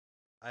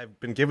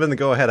I've been given the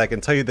go-ahead. I can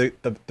tell you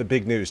the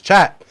big news.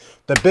 Chat,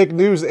 the big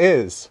news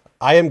is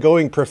I am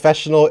going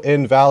professional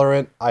in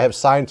Valorant. I have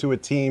signed to a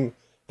team.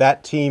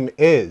 That team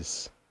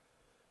is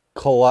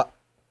no,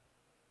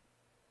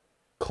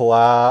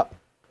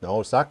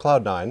 it's not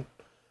Cloud9.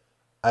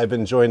 I've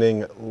been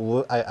joining,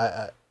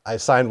 I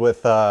signed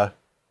with no,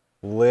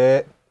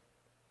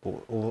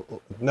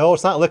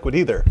 it's not Liquid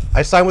either.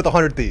 I signed with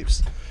 100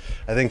 Thieves.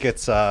 I think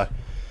it's,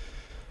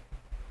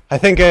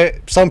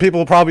 some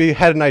people probably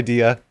had an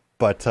idea,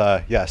 but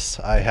yes,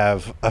 I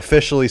have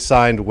officially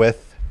signed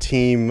with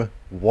Team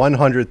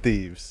 100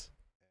 Thieves.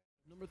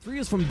 Number 3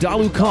 is from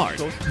Dalu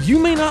Card. You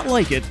may not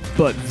like it,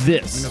 but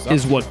this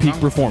is what peak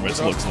performance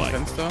looks like.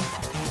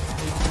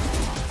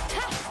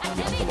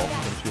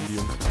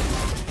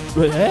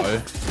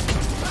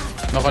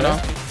 Noch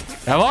einer.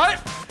 Jawohl!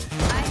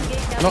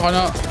 Noch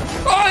einer.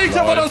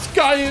 Alter, war das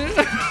geil!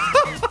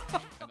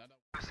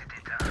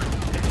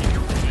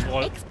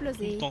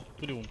 Explosé.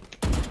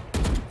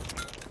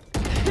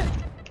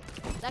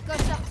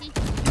 D'accord, sorti.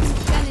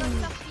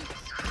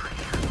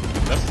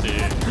 Là, c'est...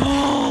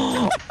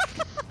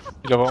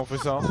 Il a vraiment fait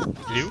ça.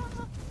 Il est où?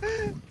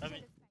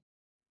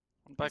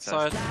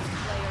 Backside.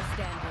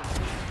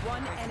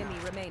 One enemy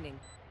remaining.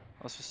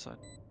 That's his side.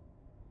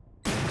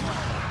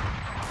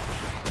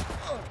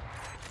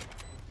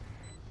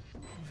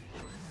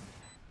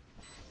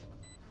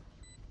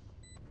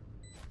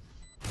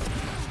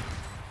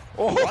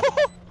 Oh!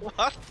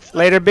 What?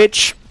 Later,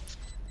 bitch.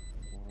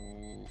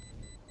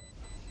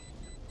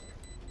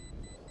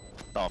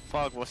 The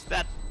fuck was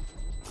that?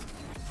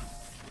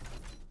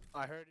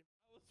 I heard him.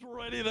 I was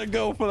ready to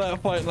go for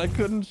that fight and I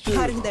couldn't shoot.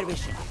 Cutting their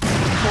vision.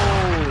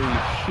 Holy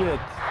shit.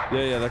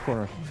 Yeah, that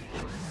corner.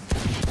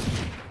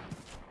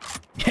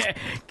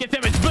 Get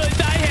them as good as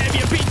I have,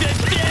 you piece of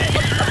shit!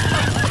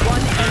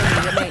 One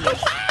enemy remaining.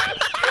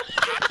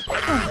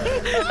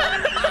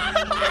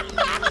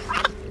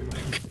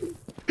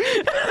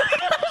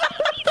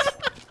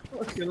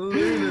 Fucking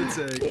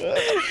lunatic.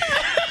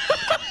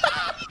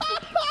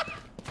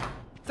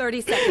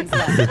 30 seconds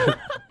left.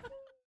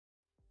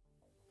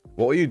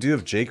 What will you do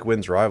if Jake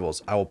wins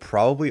Rivals? I will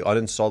probably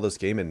uninstall this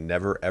game and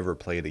never ever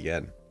play it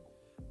again.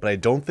 But I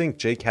don't think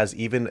Jake has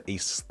even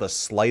the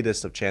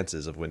slightest of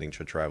chances of winning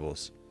Twitch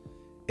Rivals.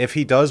 If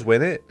he does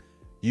win it,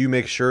 you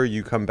make sure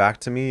you come back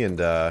to me and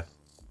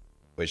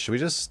wait, should we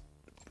just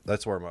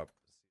let's warm up.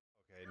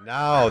 Okay,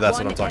 now that's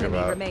what I'm talking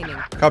about.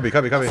 Cubby.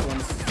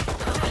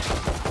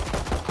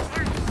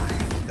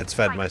 It's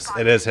fed my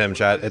it is him,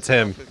 chat. It's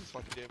him.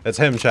 It's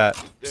him, chat.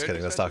 Just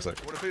kidding, that's toxic.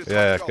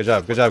 Yeah, good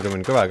job,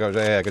 Goodman. Go back, go.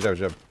 Yeah, good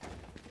job.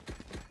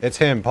 It's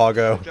him,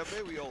 Pogo.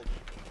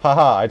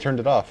 Haha, I turned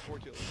it off.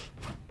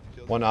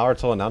 1 hour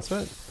till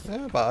announcement?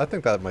 Yeah, but I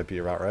think that might be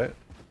about right.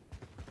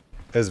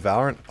 Is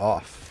Valorant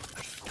off?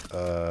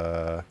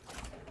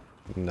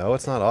 No,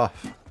 it's not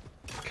off.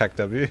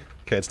 kekW?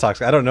 Okay, it's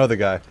toxic. I don't know the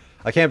guy.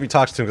 I can't be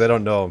toxic to him because I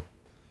don't know him.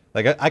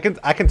 Like, I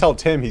can tell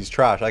Tim he's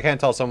trash. I can't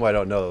tell someone I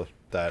don't know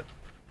that.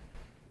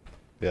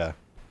 Yeah.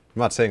 I'm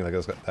not saying like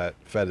that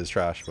Fed is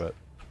trash, but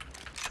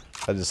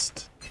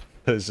it's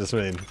just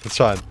mean. It's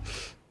fine.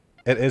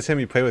 It is him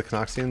you played with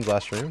Knoxians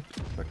last stream?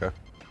 Okay.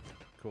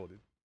 Cool, dude.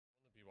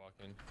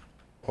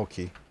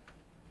 Okay.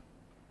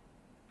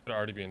 Could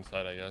already be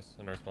inside, I guess,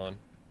 in our spawn.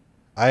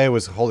 I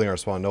was holding our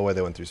spawn. No way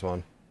they went through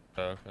spawn.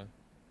 Oh, okay.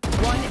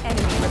 One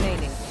enemy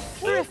remaining.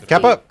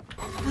 Cap up!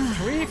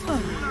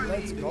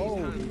 Let's go.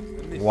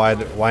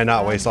 Why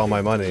not waste all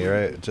my money,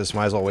 right? Just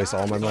might as well waste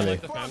all my money.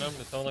 It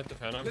sounded like the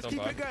Phantom. Let's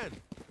keep it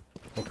going.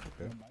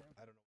 Okay.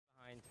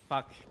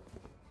 Fuck.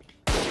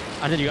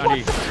 Under you.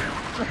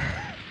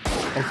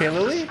 Okay,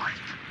 Lily?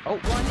 Oh,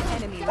 one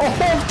enemy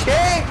remaining.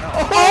 Okay!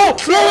 Oh,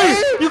 Lily!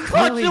 You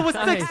clutched it with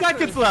 6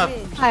 seconds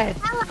left! Hi.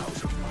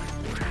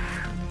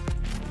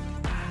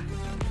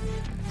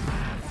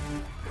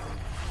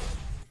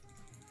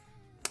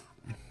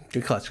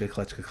 Good clutch. Holy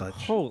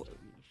shit.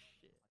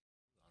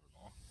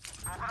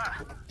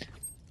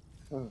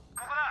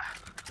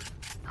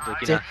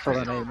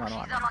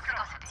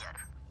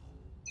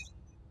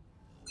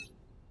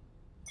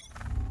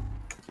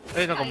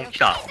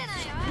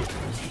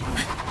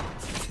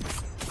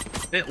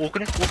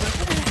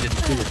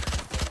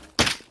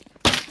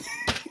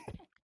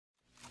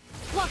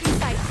 Blocking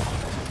sight.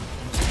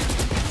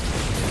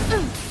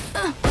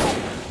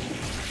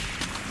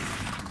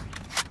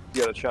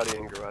 You got a chatty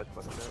in garage,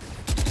 fucking hell.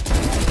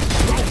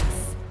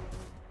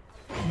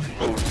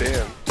 Oh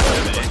damn.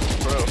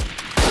 Bro.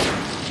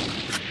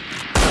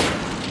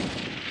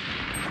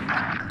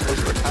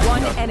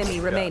 One enemy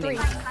remaining.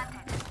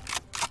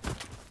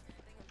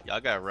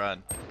 Y'all gotta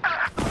run.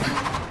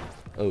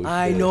 Oh,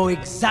 I know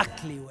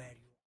exactly where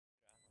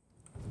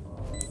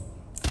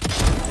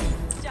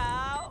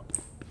Ciao.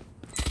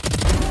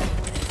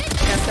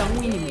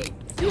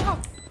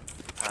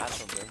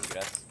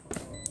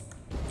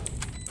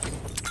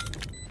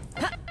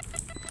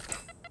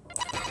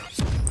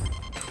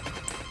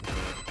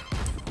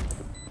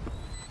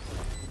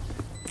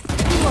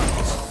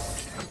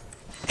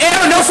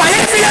 Eu não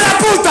falei, filha da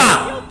puta!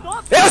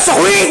 Eu sou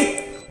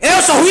ruim!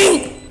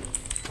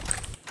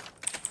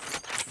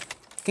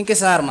 Quem quer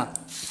essa arma?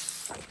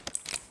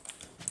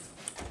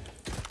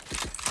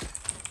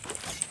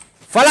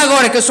 Fala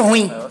agora que eu sou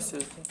ruim.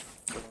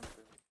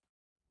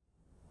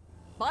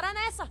 Bora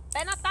nessa!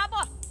 Pé na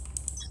tábua!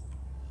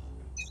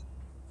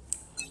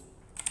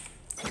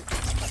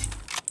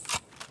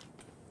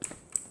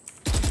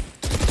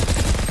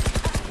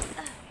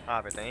 Ah,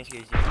 velho, tem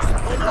gente.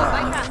 Lá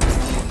vai carga!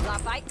 Lá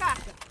vai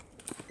carga!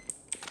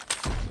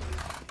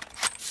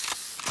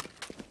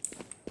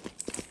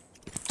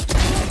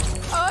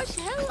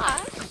 Oxe,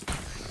 relaxa.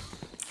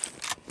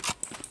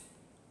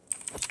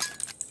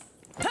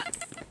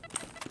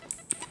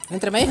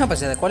 Entra aí,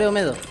 rapaziada. Qual é o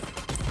medo?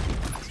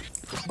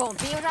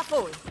 Pontinho já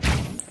foi.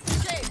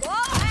 Chegou,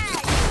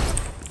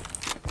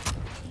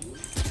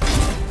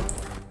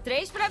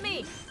 3 pra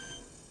mim.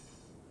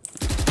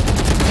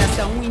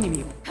 Resta um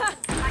inimigo.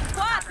 Mais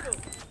 4.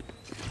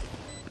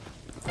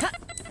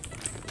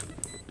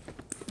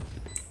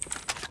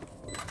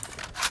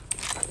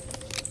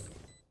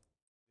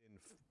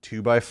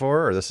 2x4,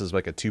 or this is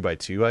like a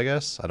 2x2, I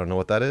guess. I don't know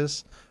what that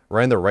is.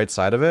 Right on the right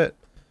side of it.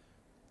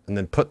 And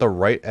then put the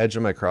right edge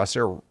of my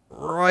crosshair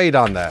right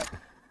on that.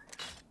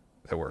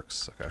 It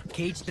works. Okay.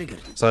 Cage triggered.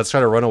 So let's try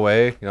to run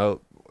away, you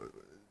know,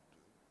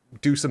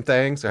 do some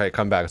things. All right,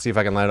 come back. Let's see if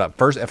I can line it up.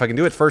 First, if I can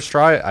do it first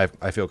try,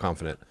 I feel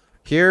confident.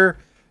 Here,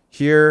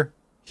 here,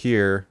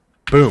 here.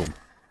 Boom.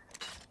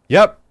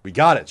 Yep, we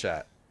got it,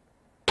 chat.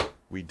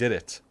 We did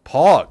it.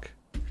 Pog.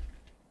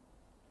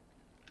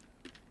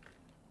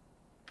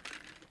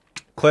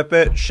 Clip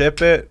it,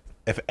 ship it.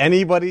 If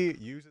anybody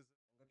uses...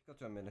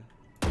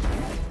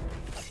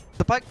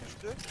 The pike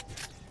düştü.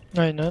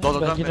 Aynen.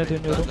 Ben yine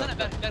dönüyorum.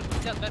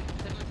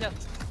 Ver.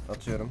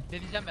 Atıyorum.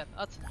 Deneyeceğim ben.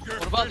 At.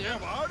 Torba alıyor.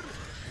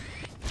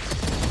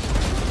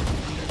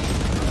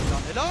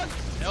 Helal.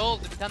 Ne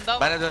oldu? Bir tane daha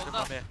var. Ben de döndüm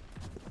abi.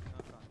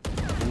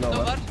 Ne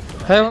var?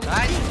 Heaven.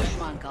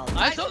 Düşman kaldı.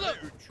 Nice oğlum.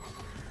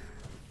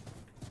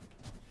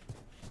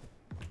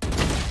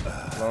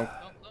 Long.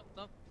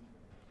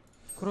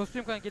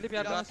 Cross'luyum kanka, gelip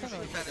yardım etsene.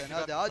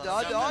 Hadi.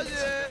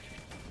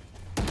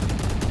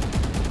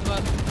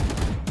 Var.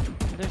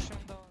 Flash'ım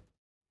da var.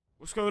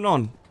 What's going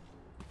on?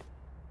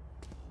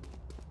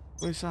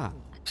 What is that?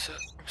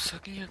 I'm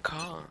sucking your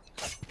car.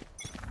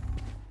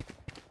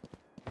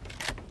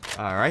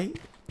 Alright.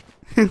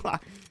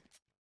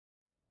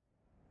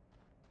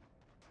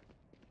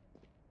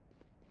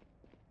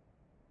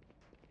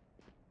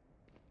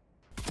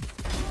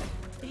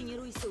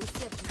 Тренируйся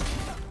усердно.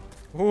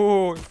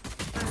 Oh,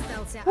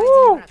 Остался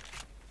один враг.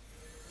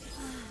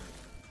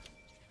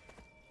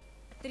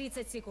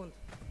 30 секунд.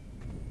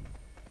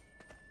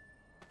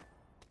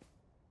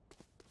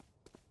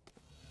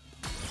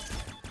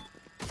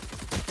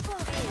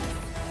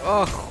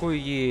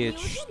 охуеть,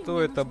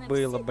 что это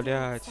было,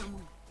 блядь?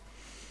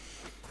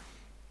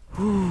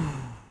 Il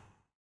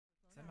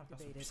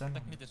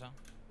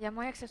y a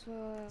moyen que ça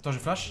soit... Attends, je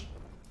flash.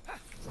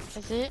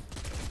 Vas-y.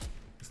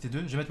 C'était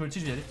deux, je vais mettre mon ulti,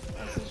 je vais y aller.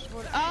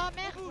 Ah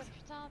merde,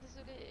 putain,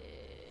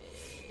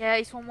 désolé.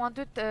 Ils sont au moins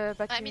 2 de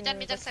back. Ah,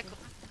 middle, ça court.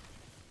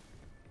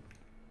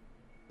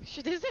 Je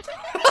suis désolée.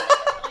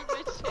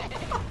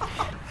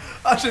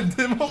 Ah, j'ai le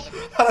démon.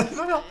 Ah, la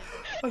démon.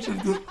 Ah, j'ai le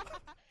démon.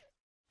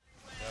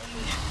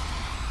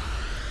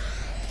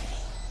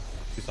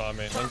 You saw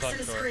me. One's on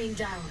short. I'm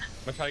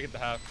gonna try to get the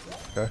half.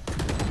 Okay.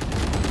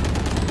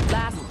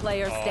 Last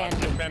player I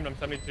standing. spammed him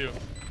 72.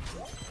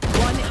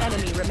 One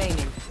enemy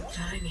remaining.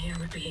 Dying here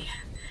would be...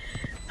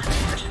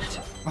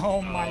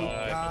 Oh my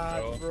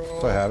god,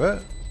 bro. So I have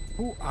it?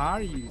 Who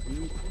are you,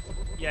 dude?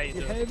 Yeah, you do.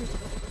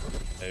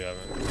 There you have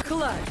it.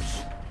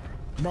 Clutch.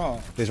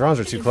 Bro. These rounds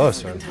are too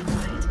close, man.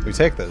 We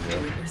take this,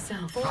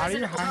 bro. Are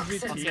you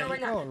 100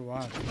 people or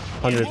what?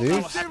 100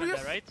 thieves?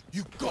 Right?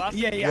 You got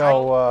yeah,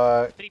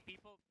 Yo, 3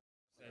 people.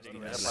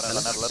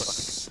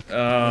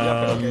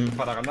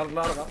 Para ganar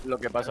larga. Lo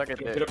que pasa que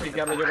quiero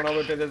piquearle yo con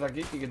AWP desde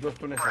aquí y que tú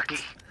stunes aquí.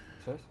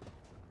 ¿Sabes?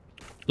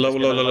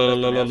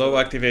 Low,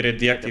 activated,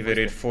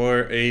 deactivated,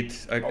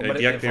 4-8,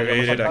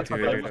 deactivated,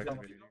 activated.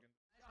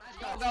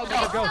 Go,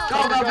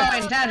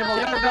 intangible.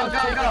 Go.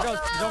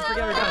 Don't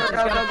forget we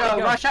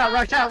Go. Rush out.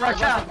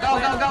 Go.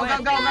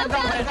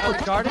 Oh,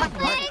 guarding?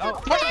 Oh,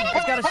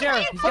 he's got a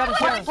sheriff.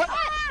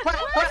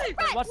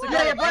 What's the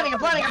Yeah, I'm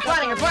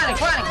planning.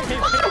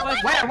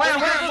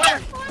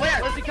 Where?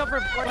 Where's he come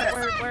from?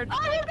 Where?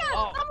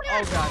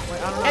 Oh god.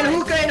 Wait, I don't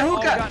know. In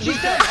hookah. She's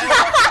dead.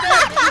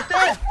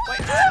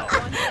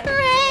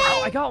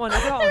 Oh, I got one.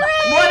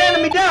 One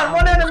enemy down.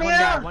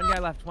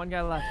 One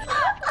guy left.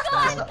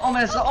 It's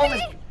the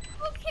omen.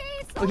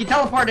 Oh, he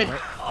teleported.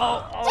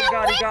 Oh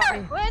god, he got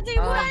me. Where's he?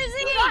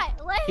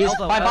 He's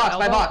by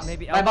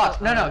box.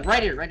 No,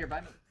 right here,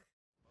 by me.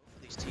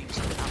 These teams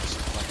are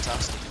absolutely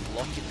fantastic,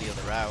 blocking the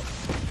other out,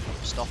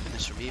 stopping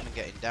this from even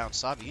getting down.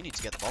 Sabi, you need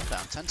to get the bomb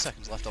down. 10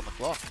 seconds left on the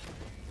clock.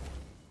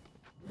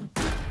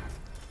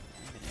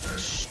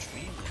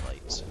 Extremely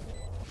late.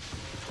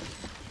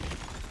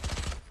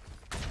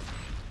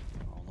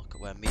 Oh, look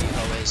at where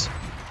Miho is.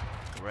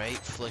 Great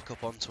flick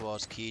up on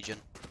towards Keegan.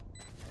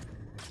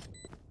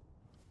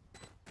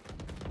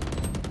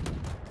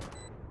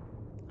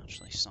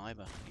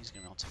 Unfortunately, Cyber, he's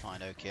going to be able to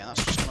find OK, and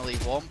that's just going to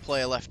leave one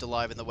player left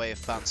alive in the way of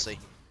Fancy.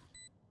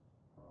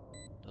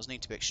 Does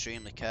need to be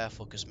extremely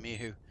careful because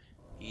Mihu,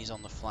 he's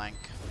on the flank.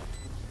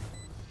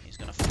 He's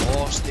going to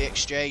force the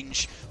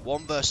exchange.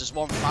 1 versus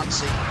 1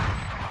 Fancy.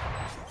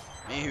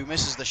 Mihu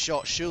misses the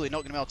shot, surely not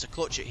going to be able to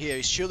clutch it here.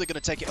 He's surely going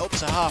to take it up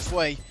to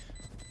halfway.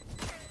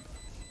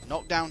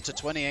 Knocked down to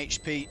 20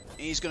 HP.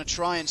 He's going to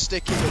try and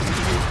stick it, but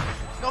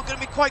Mihu not going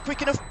to be quite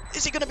quick enough.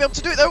 Is he going to be able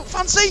to do it though?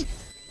 Fancy!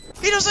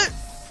 He does it!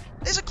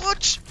 It's a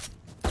clutch!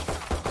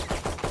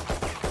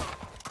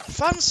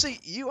 Fancy,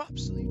 you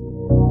absolutely...